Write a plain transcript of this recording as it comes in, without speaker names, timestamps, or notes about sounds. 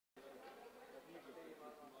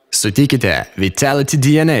Sutikite Vitality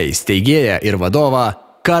DNA steigėją ir vadovą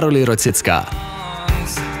Karolį Rosicką.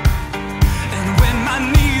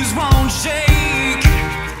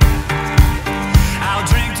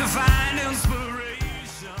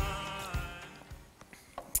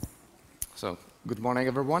 So, good morning,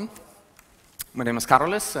 everyone. My name is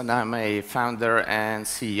Karolis, and I'm a founder and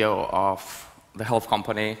CEO of the health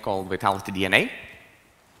company called Vitality DNA.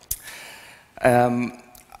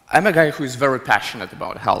 I'm a guy who is very passionate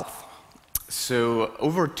about health. So,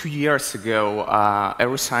 over 2 years ago, I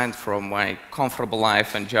resigned from my comfortable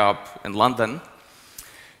life and job in London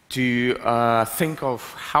to think of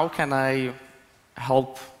how can I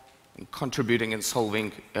help in contributing in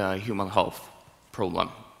solving human health problem.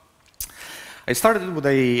 I started with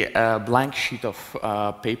a blank sheet of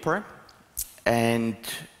paper, and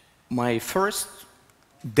my first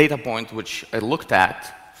data point which I looked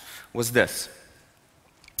at was this.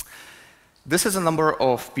 This is a number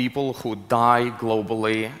of people who die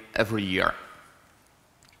globally every year.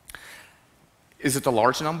 Is it a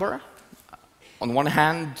large number? On one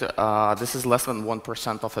hand, this is less than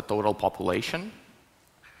 1% of the total population.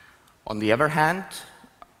 On the other hand,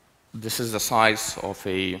 this is the size of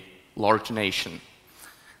a large nation.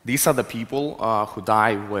 These are the people who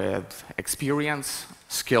die with experience,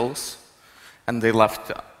 skills, and they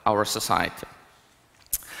left our society.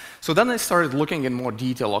 So then I started looking in more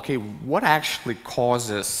detail, okay, what actually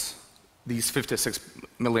causes these 56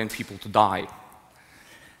 million people to die?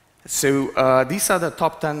 So these are the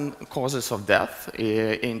top 10 causes of death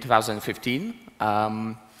in 2015.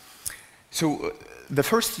 So the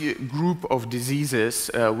first group of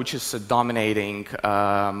diseases which is dominating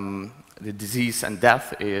the disease and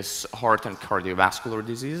death is heart and cardiovascular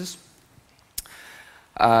diseases.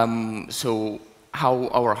 So how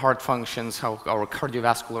our heart functions, how our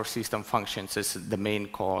cardiovascular system functions is the main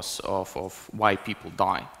cause of why people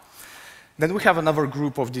die. Then we have another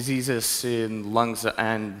group of diseases in lungs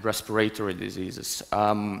and respiratory diseases.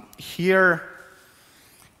 Here,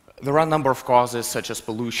 there are a number of causes such as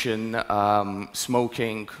pollution,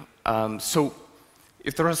 smoking. So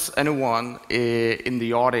if there is anyone in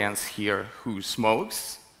the audience here who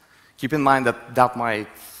smokes, keep in mind that that might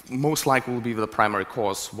most likely will be the primary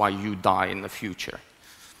cause why you die in the future.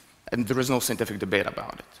 And there is no scientific debate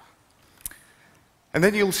about it. And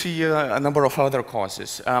then you'll see a number of other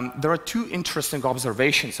causes. There are two interesting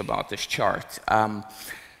observations about this chart.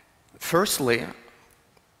 Firstly,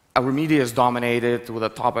 our media is dominated with the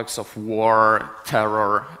topics of war,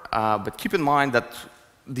 terror, but keep in mind that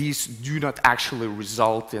these do not actually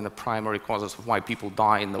result in the primary causes of why people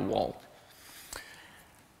die in the world.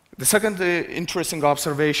 The second interesting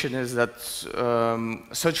observation is that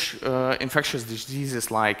such infectious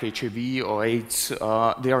diseases like HIV or AIDS,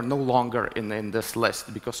 they are no longer in this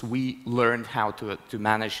list because we learned how to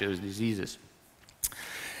manage those diseases.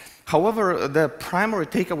 However, the primary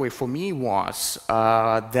takeaway for me was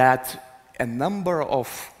that a number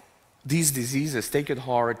of these diseases, take it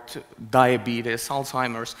heart, diabetes,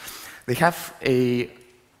 Alzheimer's, they have a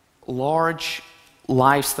large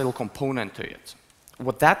lifestyle component to it.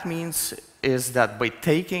 What that means is that by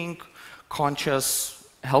taking conscious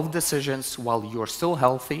health decisions while you're still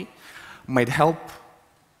healthy might help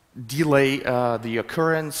delay the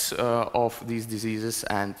occurrence of these diseases,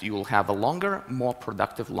 and you will have a longer, more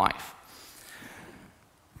productive life.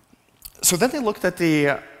 So then I looked at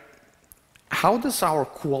how does our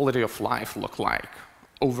quality of life look like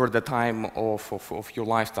over the time of your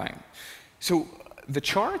lifetime? So the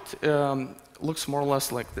chart looks more or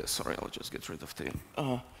less like this. Sorry, I'll just get rid of the...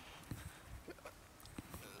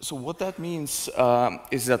 So what that means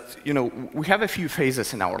is that, we have a few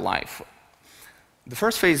phases in our life. The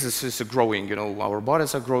first phase is growing. Our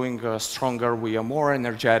bodies are growing stronger. We are more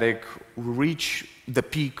energetic. We reach the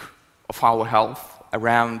peak of our health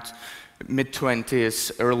around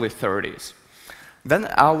mid-20s, early 30s. Then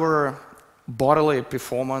our bodily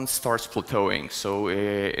performance starts plateauing. So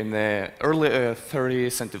in the early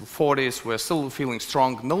 30s until 40s, we're still feeling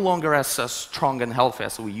strong, no longer as strong and healthy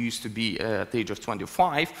as we used to be at the age of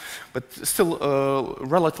 25, but still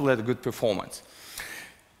relatively at a good performance.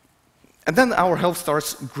 And then our health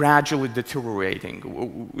starts gradually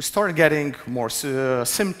deteriorating. We start getting more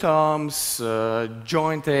symptoms,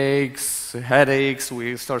 joint aches, headaches,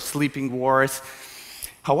 we start sleeping worse.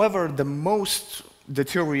 However, the most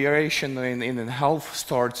deterioration in health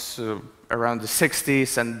starts around the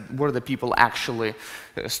 60s, and where the people actually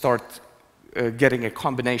start getting a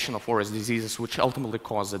combination of various diseases which ultimately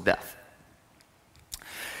cause a death.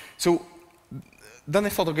 So then I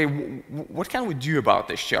thought, okay, what can we do about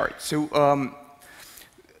this chart? So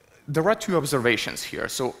there are two observations here.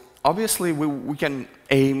 So obviously, we can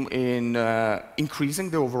aim in increasing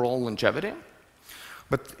the overall longevity,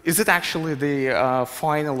 but is it actually the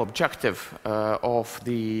final objective of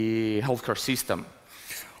the healthcare system?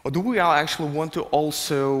 Or do we actually want to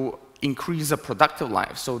also increase a productive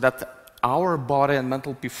life so that our body and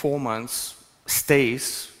mental performance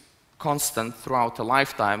stays constant throughout a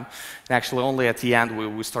lifetime, and actually only at the end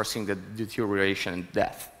we start seeing the deterioration and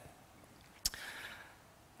death?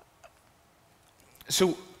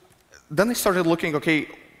 So then I started looking, okay,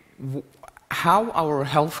 how our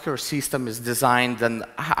healthcare system is designed and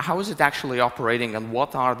how is it actually operating and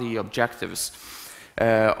what are the objectives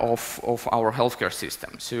of our healthcare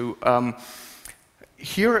system. So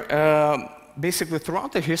here, basically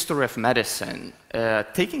throughout the history of medicine,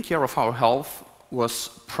 taking care of our health was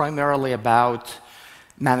primarily about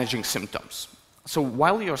managing symptoms. So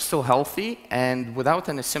while you're still healthy and without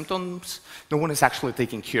any symptoms, no one is actually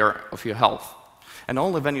taking care of your health. And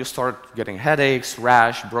only when you start getting headaches,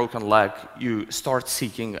 rash, broken leg, you start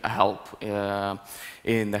seeking help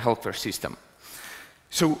in the healthcare system.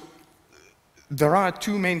 So there are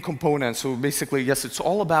two main components. So basically, yes, it's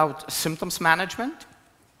all about symptoms management.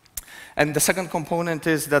 And the second component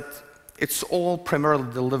is that it's all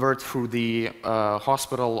primarily delivered through the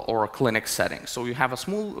hospital or clinic setting. So you have a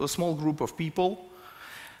small group of people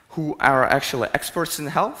who are actually experts in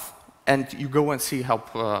health, and you go and see help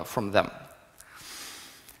from them.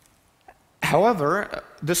 However,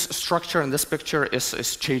 this structure and this picture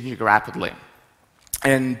is changing rapidly.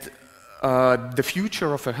 And the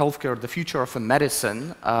future of a healthcare, the future of a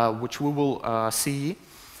medicine, which we will see,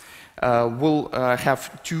 will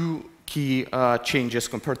have two key changes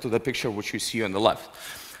compared to the picture which you see on the left.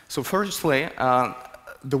 So firstly,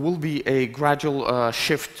 there will be a gradual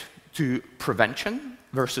shift to prevention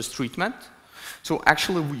versus treatment. So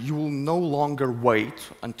actually, you will no longer wait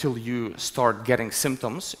until you start getting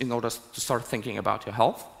symptoms in order to start thinking about your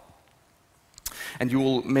health. And you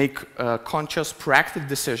will make conscious, proactive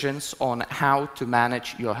decisions on how to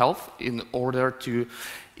manage your health in order to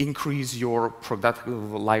increase your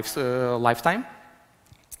productive lifetime.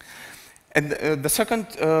 And the second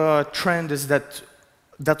trend is that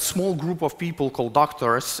that small group of people called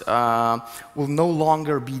doctors will no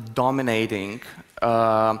longer be dominating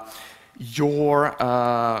your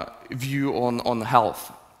view on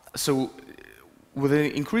health. So with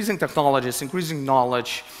the increasing technologies, increasing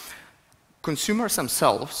knowledge, consumers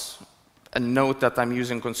themselves, and note that I'm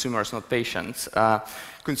using consumers, not patients,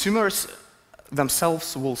 consumers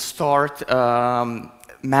themselves will start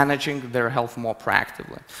managing their health more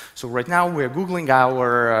proactively. So right now we are Googling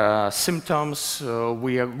our symptoms,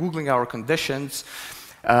 we are Googling our conditions.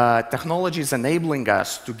 Technology is enabling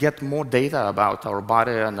us to get more data about our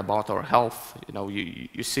body and about our health. You know,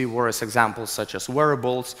 you see various examples such as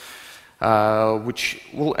wearables, which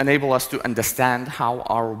will enable us to understand how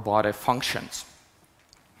our body functions.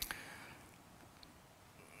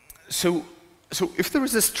 So if there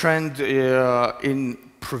is this trend in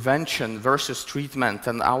prevention versus treatment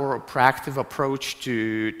and our proactive approach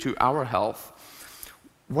to our health,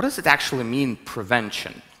 what does it actually mean,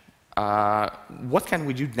 prevention? What can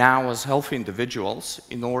we do now as healthy individuals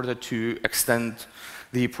in order to extend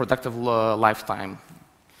the productive lifetime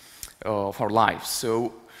of our lives?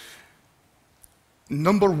 So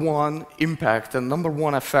number one impact and number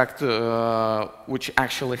one effect which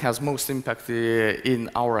actually has most impact in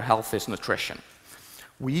our health is nutrition.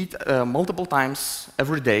 We eat multiple times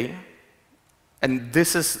every day, and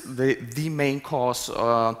this is the main cause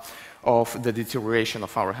of the deterioration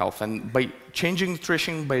of our health. And by changing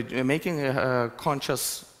nutrition, by making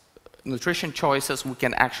conscious nutrition choices, we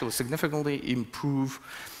can actually significantly improve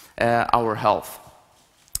our health.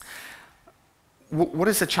 What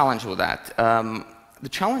is the challenge with that? The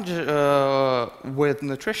challenge with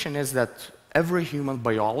nutrition is that every human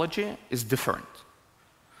biology is different.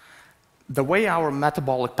 The way our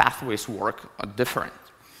metabolic pathways work are different.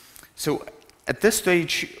 So at this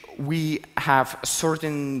stage, we have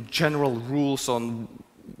certain general rules on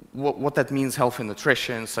what that means, healthy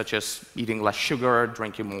nutrition, such as eating less sugar,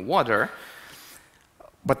 drinking more water.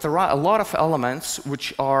 But there are a lot of elements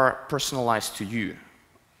which are personalized to you.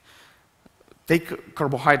 Take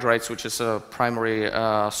carbohydrates, which is a primary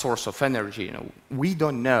source of energy. You know, we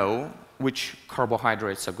don't know which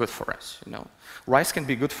carbohydrates are good for us. You know, rice can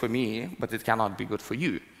be good for me, but it cannot be good for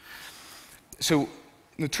you. So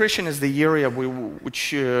nutrition is the area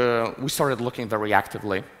which we started looking very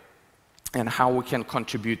actively, and how we can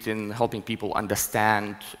contribute in helping people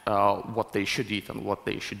understand what they should eat and what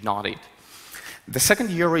they should not eat. The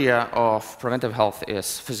second area of preventive health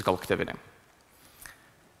is physical activity.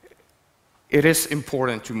 It is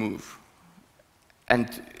important to move. And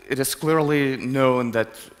it is clearly known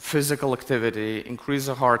that physical activity increases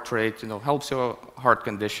the heart rate, helps your heart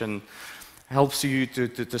condition, helps you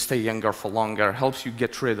to stay younger for longer, helps you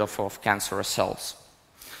get rid of cancerous cells.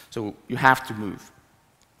 So you have to move.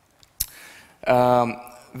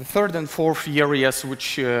 The third and fourth areas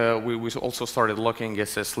which we also started looking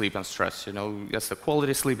is sleep and stress. Yes, the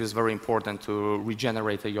quality sleep is very important to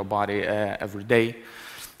regenerate your body every day.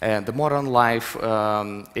 And the modern life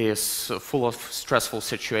is full of stressful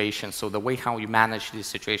situations, so the way how you manage these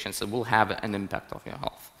situations will have an impact on your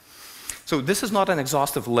health. So this is not an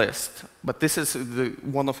exhaustive list, but this is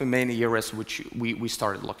one of the main areas which we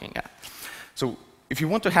started looking at. So if you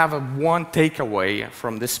want to have one takeaway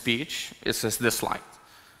from this speech, it's this slide.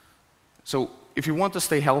 So if you want to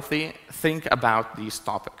stay healthy, think about these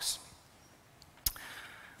topics.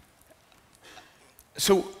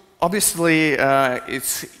 So obviously,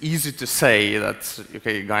 it's easy to say that,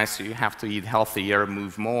 okay, guys, you have to eat healthier,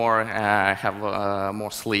 move more, have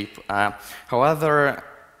more sleep. However,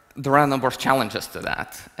 there are a number of challenges to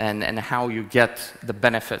that, and how you get the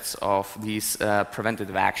benefits of these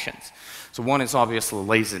preventative actions. So one is obviously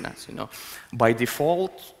laziness. By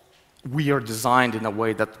default, we are designed in a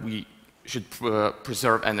way that we should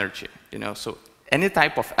preserve energy. So any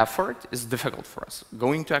type of effort is difficult for us.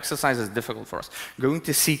 Going to exercise is difficult for us. Going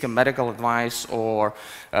to seek a medical advice or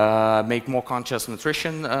make more conscious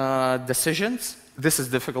nutrition decisions, this is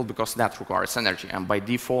difficult because that requires energy. And by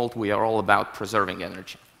default, we are all about preserving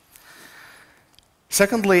energy.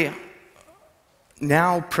 Secondly,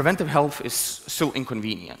 now preventive health is still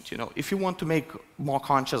inconvenient. If you want to make more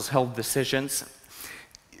conscious health decisions,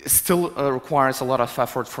 it still requires a lot of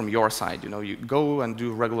effort from your side. You go and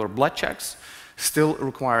do regular blood checks, still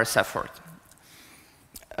requires effort.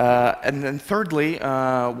 And then thirdly,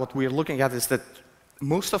 what we're looking at is that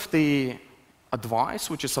most of the advice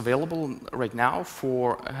which is available right now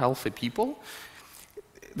for healthy people,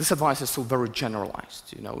 this advice is still very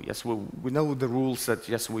generalized. Yes, we know the rules that,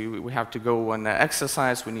 yes, we have to go and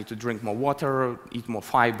exercise, we need to drink more water, eat more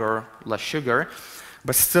fiber, less sugar,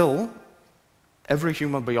 but still, every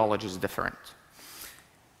human biology is different.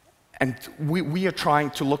 And we are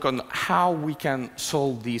trying to look on how we can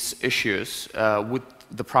solve these issues with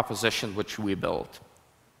the proposition which we built.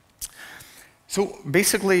 So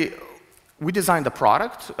basically, we designed a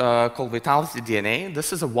product called Vitality DNA.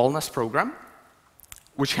 This is a wellness program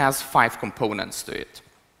which has 5 components to it.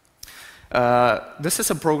 This is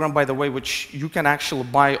a program, by the way, which you can actually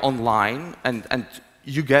buy online, and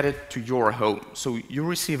you get it to your home. So you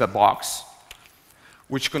receive a box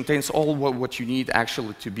which contains all what you need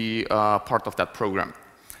actually to be part of that program.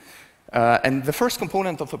 And the first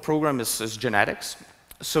component of the program is genetics.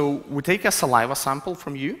 So we take a saliva sample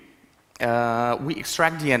from you, we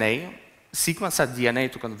extract DNA, sequence that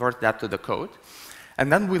DNA to convert that to the code,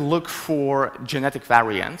 and then we look for genetic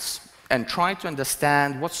variants and try to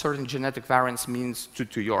understand what certain genetic variants means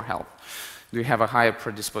to your health. Do you have a higher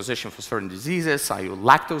predisposition for certain diseases? Are you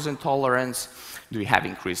lactose intolerant? Do you have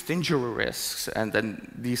increased injury risks? And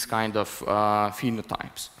then these kind of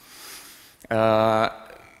phenotypes.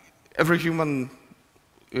 Every human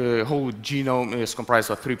whole genome is comprised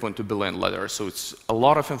of 3.2 billion letters, so it's a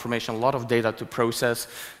lot of information, a lot of data to process.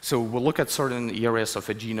 So we'll look at certain areas of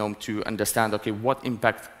a genome to understand, okay, what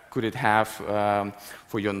impact could it have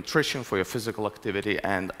for your nutrition, for your physical activity,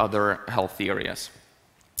 and other health areas.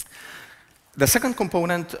 The second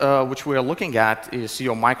component which we are looking at is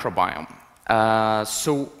your microbiome.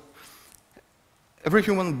 So every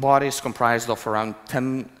human body is comprised of around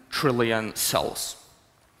 10 trillion cells.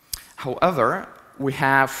 However, we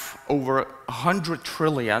have over 100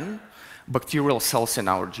 trillion bacterial cells in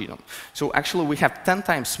our genome. So actually, we have 10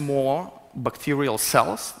 times more bacterial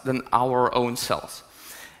cells than our own cells.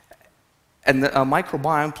 And the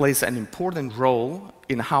microbiome plays an important role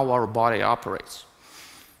in how our body operates.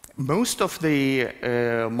 Most of the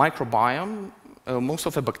microbiome, most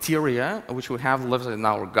of the bacteria which we have lives in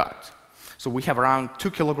our gut. So we have around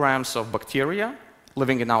 2 kilograms of bacteria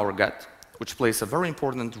living in our gut, which plays a very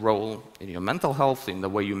important role in your mental health, in the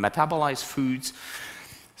way you metabolize foods.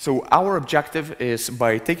 So our objective is,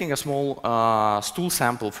 by taking a small stool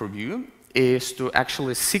sample from you, is to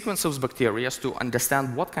actually sequence those bacteria to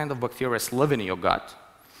understand what kind of bacteria live in your gut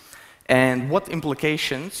and what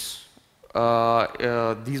implications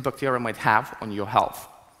these bacteria might have on your health.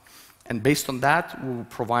 And based on that, we will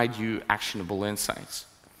provide you actionable insights.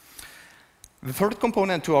 The third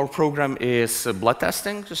component to our program is blood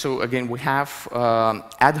testing. So again, we have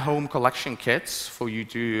at-home collection kits for you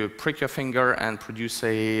to prick your finger and produce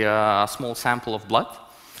a small sample of blood.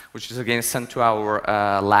 which is again sent to our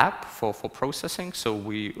lab for processing. So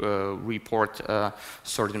we report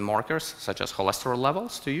certain markers, such as cholesterol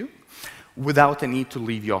levels, to you, without the need to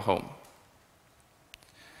leave your home.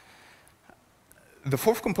 The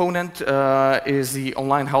fourth component is the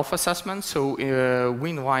online health assessment. So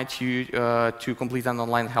we invite you to complete an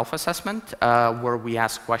online health assessment where we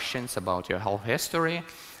ask questions about your health history,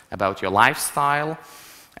 about your lifestyle,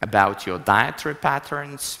 about your dietary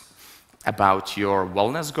patterns, about your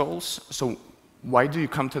wellness goals. So why do you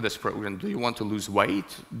come to this program? Do you want to lose weight?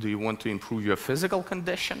 Do you want to improve your physical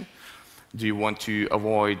condition? Do you want to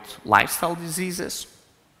avoid lifestyle diseases?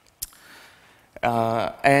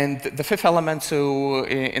 And the fifth element, so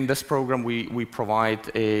in this program, we provide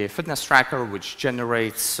a fitness tracker which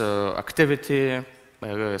generates activity,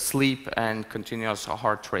 sleep, and continuous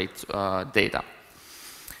heart rate data.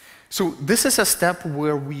 So this is a step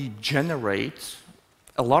where we generate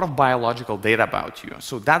a lot of biological data about you.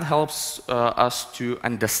 So that helps us to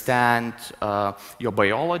understand your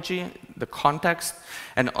biology, the context,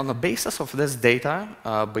 and on the basis of this data,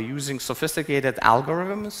 by using sophisticated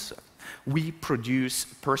algorithms, we produce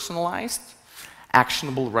personalized,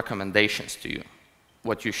 actionable recommendations to you,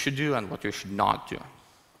 what you should do and what you should not do.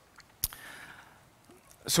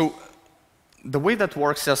 So the way that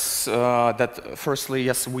works is that firstly,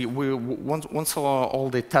 yes, once all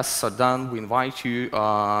the tests are done, we invite you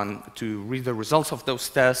to read the results of those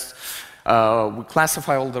tests. We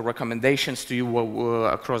classify all the recommendations to you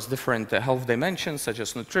across different health dimensions, such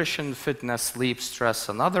as nutrition, fitness, sleep, stress,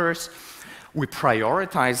 and others. We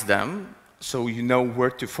prioritize them so you know where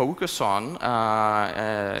to focus on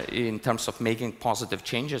in terms of making positive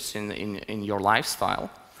changes in your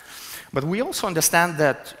lifestyle. But we also understand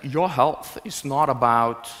that your health is not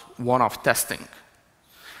about one-off testing.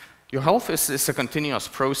 Your health is a continuous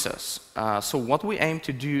process. So what we aim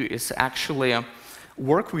to do is actually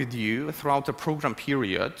work with you throughout the program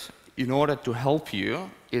period in order to help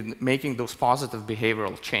you in making those positive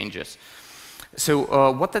behavioral changes.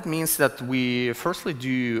 So what that means that we firstly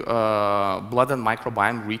do blood and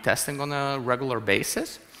microbiome retesting on a regular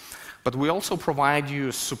basis, but we also provide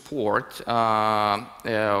you support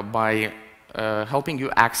by helping you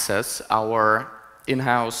access our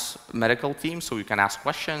in-house medical team, so you can ask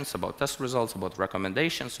questions about test results, about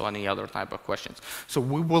recommendations, or any other type of questions. So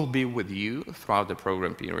we will be with you throughout the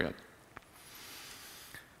program period.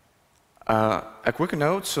 A quick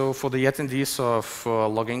note, so for the attendees of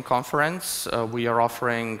Login Conference, we are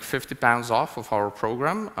offering £50 off of our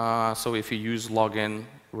program. So if you use Login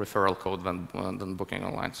referral code when booking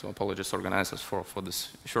online. So apologies organizers for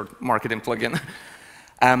this short marketing plugin.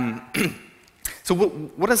 So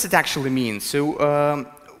what does it actually mean? So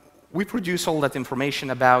we produce all that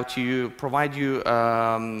information about you, provide you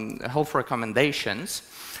health recommendations.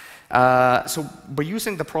 So by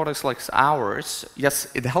using the products like ours, yes,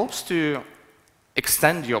 it helps to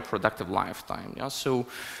extend your productive lifetime. Yeah? So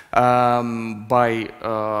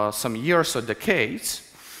by some years or decades.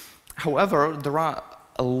 However, there are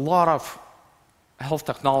a lot of health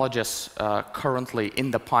technologies currently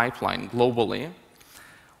in the pipeline globally,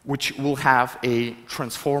 which will have a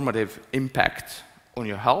transformative impact on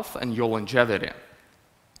your health and your longevity.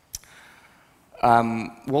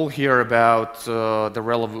 We'll hear about the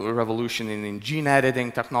revolution in gene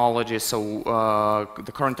editing technology. So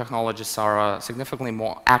the current technologies are significantly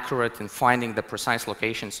more accurate in finding the precise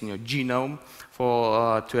locations in your genome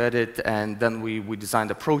to edit, and then we design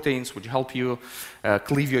the proteins which help you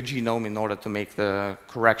cleave your genome in order to make the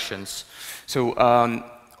corrections. So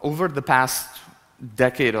over the past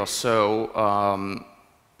decade or so,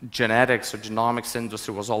 genetics or genomics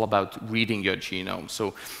industry was all about reading your genome.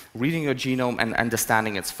 So reading your genome and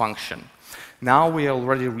understanding its function. Now we are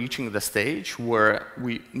already reaching the stage where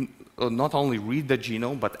we not only read the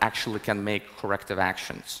genome, but actually can make corrective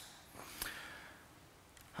actions.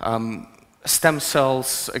 Stem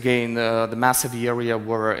cells, again, the massive area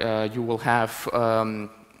where you will have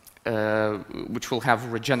which will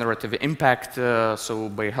have regenerative impact, so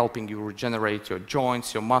by helping you regenerate your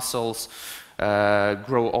joints, your muscles,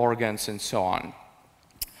 grow organs, and so on.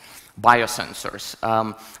 Biosensors.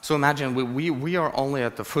 So imagine we are only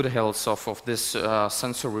at the foothills of this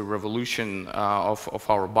sensory revolution of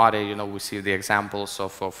our body. You know, we see the examples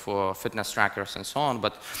of fitness trackers and so on,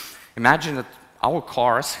 but imagine that our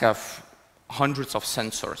cars have hundreds of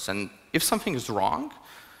sensors, and if something is wrong,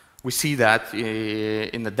 we see that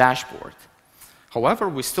in the dashboard. However,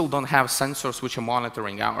 we still don't have sensors which are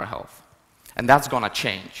monitoring our health, and that's going to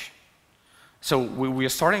change. So we are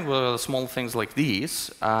starting with small things like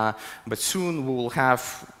these, but soon we will have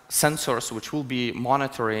sensors which will be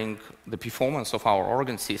monitoring the performance of our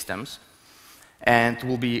organ systems and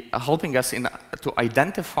will be helping us to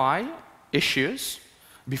identify issues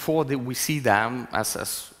before we see them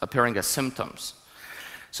as appearing as symptoms.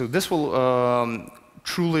 So this will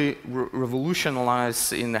truly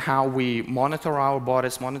revolutionize in how we monitor our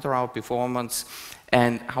bodies, monitor our performance,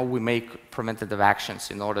 and how we make preventative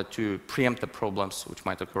actions in order to preempt the problems which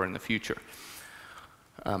might occur in the future.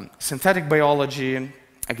 Synthetic biology,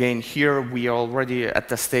 again, here we are already at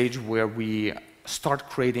the stage where we start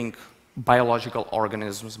creating biological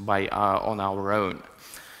organisms on our own.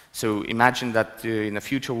 So imagine that in the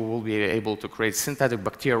future we will be able to create synthetic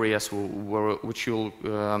bacteria which you'll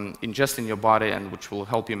ingest in your body and which will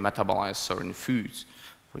help you metabolize certain foods,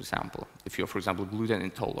 for example, if you're, for example, gluten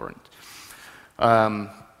intolerant.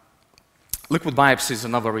 Liquid biopsy is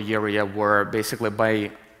another area where basically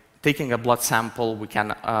by taking a blood sample, we can,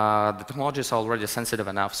 the technology is already sensitive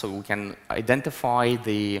enough so we can identify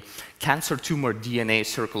the cancer tumor DNA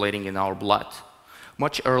circulating in our blood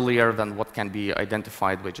much earlier than what can be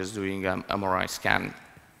identified by just doing an MRI scan.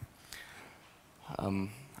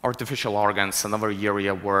 Artificial organs, another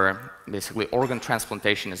area where basically organ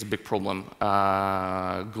transplantation is a big problem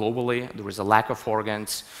globally. There is a lack of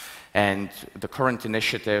organs, and the current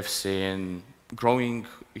initiatives in growing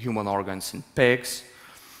human organs in pigs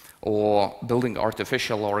or building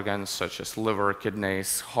artificial organs such as liver,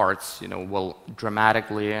 kidneys, hearts, will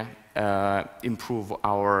dramatically improve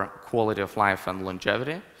our quality of life and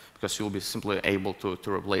longevity because you'll be simply able to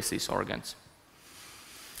replace these organs.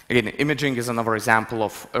 Again, imaging is another example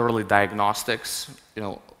of early diagnostics.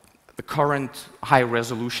 The current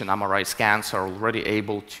high-resolution MRI scans are already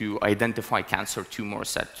able to identify cancer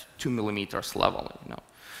tumors at 2 millimeters level.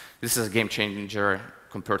 This is a game changer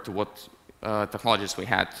compared to what technologies we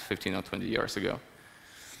had 15 or 20 years ago.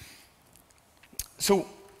 So,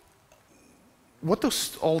 what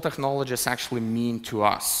does all technologies actually mean to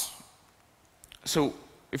us? So,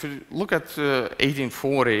 if you look at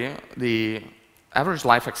 1840, the average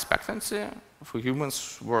life expectancy for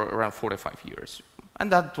humans were around 45 years.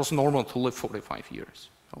 And that was normal to live 45 years.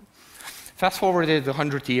 So, fast forwarded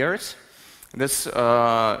 100 years, this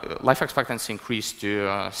life expectancy increased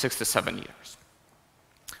to 67 years.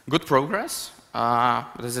 Good progress,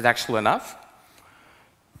 but is it actually enough?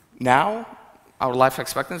 Now, our life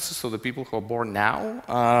expectancy, so the people who are born now,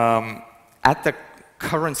 at the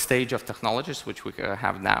current stage of technologies, which we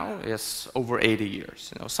have now, is over 80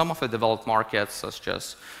 years. Some of the developed markets, such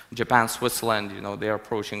as Japan, Switzerland, they are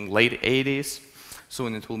approaching late 80s.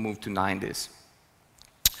 Soon it will move to 90s.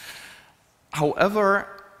 However,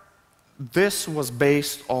 this was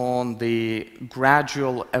based on the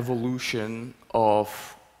gradual evolution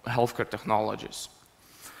of healthcare technologies.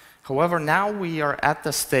 However, now we are at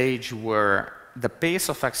the stage where the pace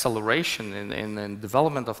of acceleration in the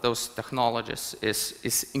development of those technologies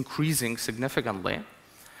is increasing significantly,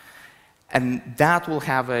 and that will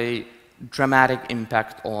have a dramatic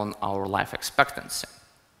impact on our life expectancy.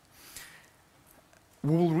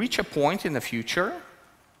 We will reach a point in the future,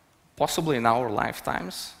 possibly in our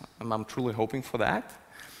lifetimes, and I'm truly hoping for that,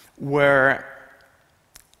 where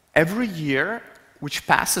every year which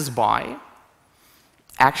passes by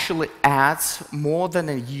actually adds more than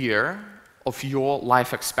a year of your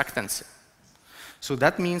life expectancy. So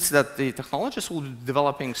that means that the technologies will be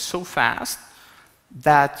developing so fast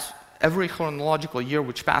that every chronological year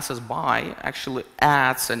which passes by actually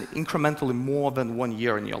adds an incrementally more than 1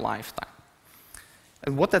 year in your lifetime.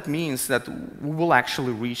 And what that means that we will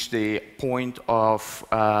actually reach the point of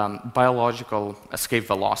biological escape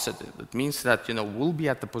velocity. That means that we'll be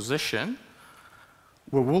at the position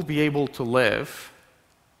where we'll be able to live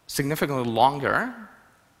significantly longer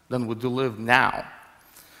than we do live now.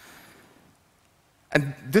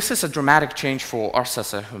 And this is a dramatic change for us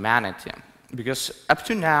as a humanity, because up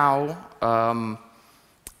to now,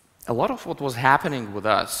 a lot of what was happening with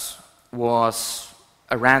us was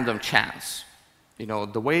a random chance.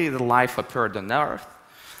 The way the life appeared on Earth,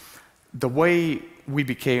 the way we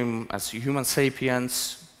became as human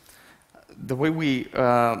sapiens, the way we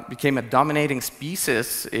became a dominating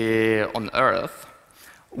species on Earth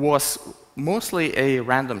was mostly a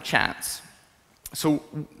random chance. So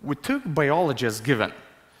we took biology as given.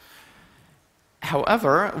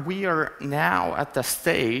 However, we are now at the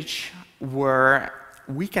stage where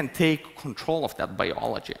we can take control of that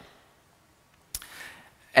biology.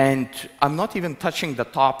 And I'm not even touching the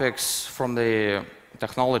topics from the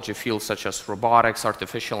technology field, such as robotics,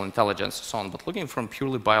 artificial intelligence, and so on, but looking from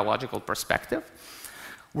purely biological perspective.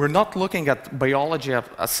 We're not looking at biology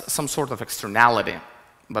as some sort of externality,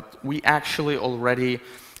 but we actually already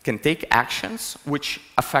can take actions which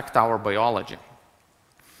affect our biology.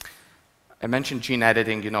 I mentioned gene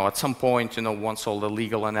editing, at some point, once all the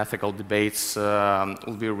legal and ethical debates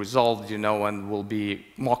will be resolved, and we'll be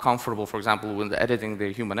more comfortable, for example, with editing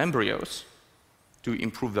the human embryos to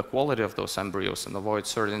improve the quality of those embryos and avoid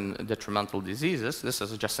certain detrimental diseases. This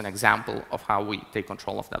is just an example of how we take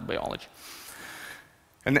control of that biology.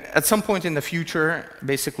 And at some point in the future,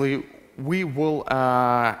 basically, we will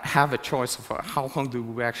have a choice of how long do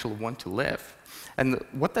we actually want to live. And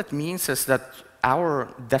what that means is that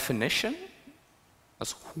our definition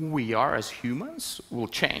as who we are as humans will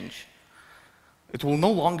change. It will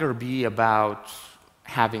no longer be about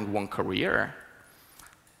having one career.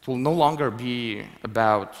 It will no longer be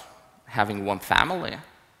about having one family.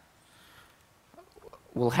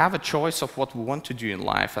 We'll have a choice of what we want to do in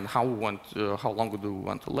life and how long do we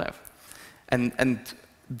want to live. And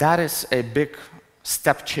that is a big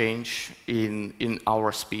step change in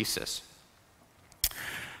our species.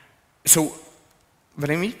 So when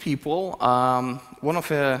I meet people, one of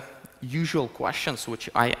the usual questions which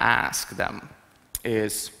I ask them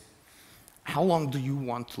is, how long do you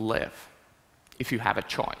want to live if you have a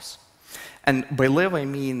choice? And by live, I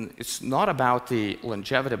mean it's not about the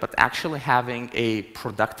longevity, but actually having a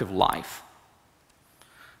productive life.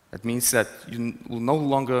 That means that you will no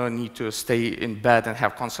longer need to stay in bed and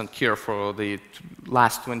have constant care for the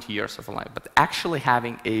last 20 years of life, but actually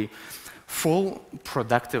having a full,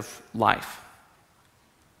 productive life.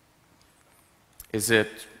 Is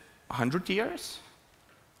it 100 years?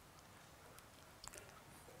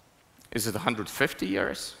 Is it 150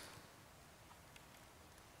 years?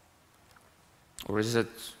 Or is it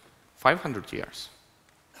 500 years?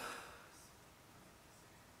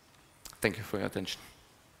 Thank you for your attention.